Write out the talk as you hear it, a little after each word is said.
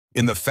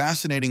In the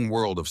fascinating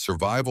world of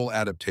survival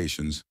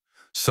adaptations,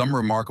 some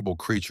remarkable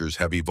creatures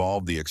have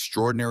evolved the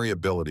extraordinary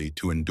ability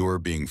to endure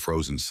being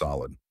frozen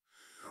solid.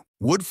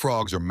 Wood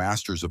frogs are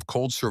masters of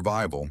cold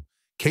survival,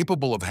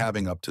 capable of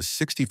having up to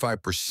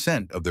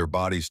 65% of their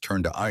bodies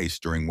turned to ice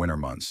during winter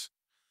months.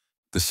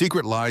 The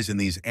secret lies in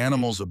these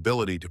animals'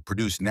 ability to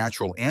produce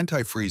natural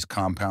antifreeze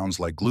compounds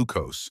like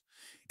glucose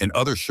and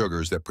other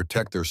sugars that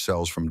protect their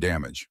cells from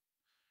damage.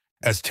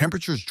 As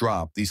temperatures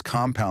drop, these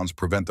compounds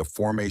prevent the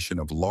formation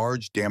of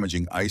large,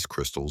 damaging ice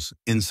crystals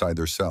inside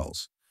their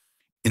cells.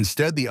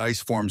 Instead, the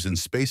ice forms in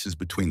spaces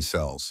between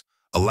cells,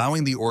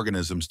 allowing the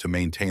organisms to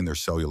maintain their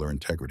cellular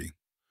integrity.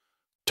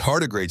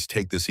 Tardigrades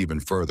take this even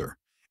further,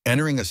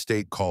 entering a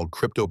state called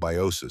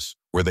cryptobiosis,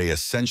 where they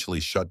essentially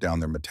shut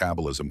down their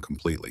metabolism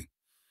completely.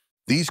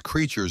 These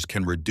creatures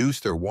can reduce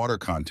their water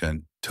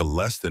content to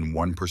less than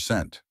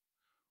 1%,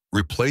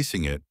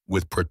 replacing it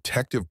with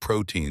protective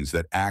proteins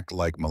that act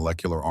like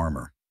molecular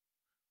armor.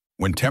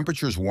 When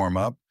temperatures warm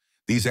up,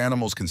 these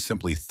animals can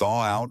simply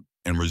thaw out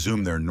and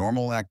resume their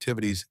normal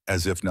activities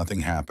as if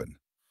nothing happened.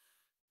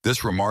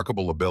 This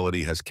remarkable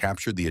ability has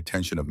captured the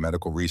attention of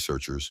medical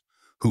researchers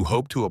who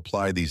hope to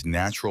apply these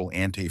natural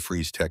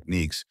antifreeze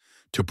techniques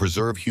to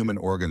preserve human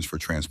organs for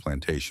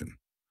transplantation.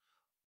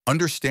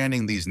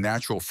 Understanding these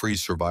natural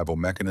freeze survival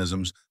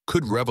mechanisms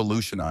could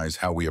revolutionize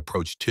how we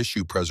approach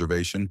tissue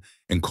preservation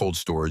and cold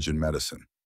storage in medicine.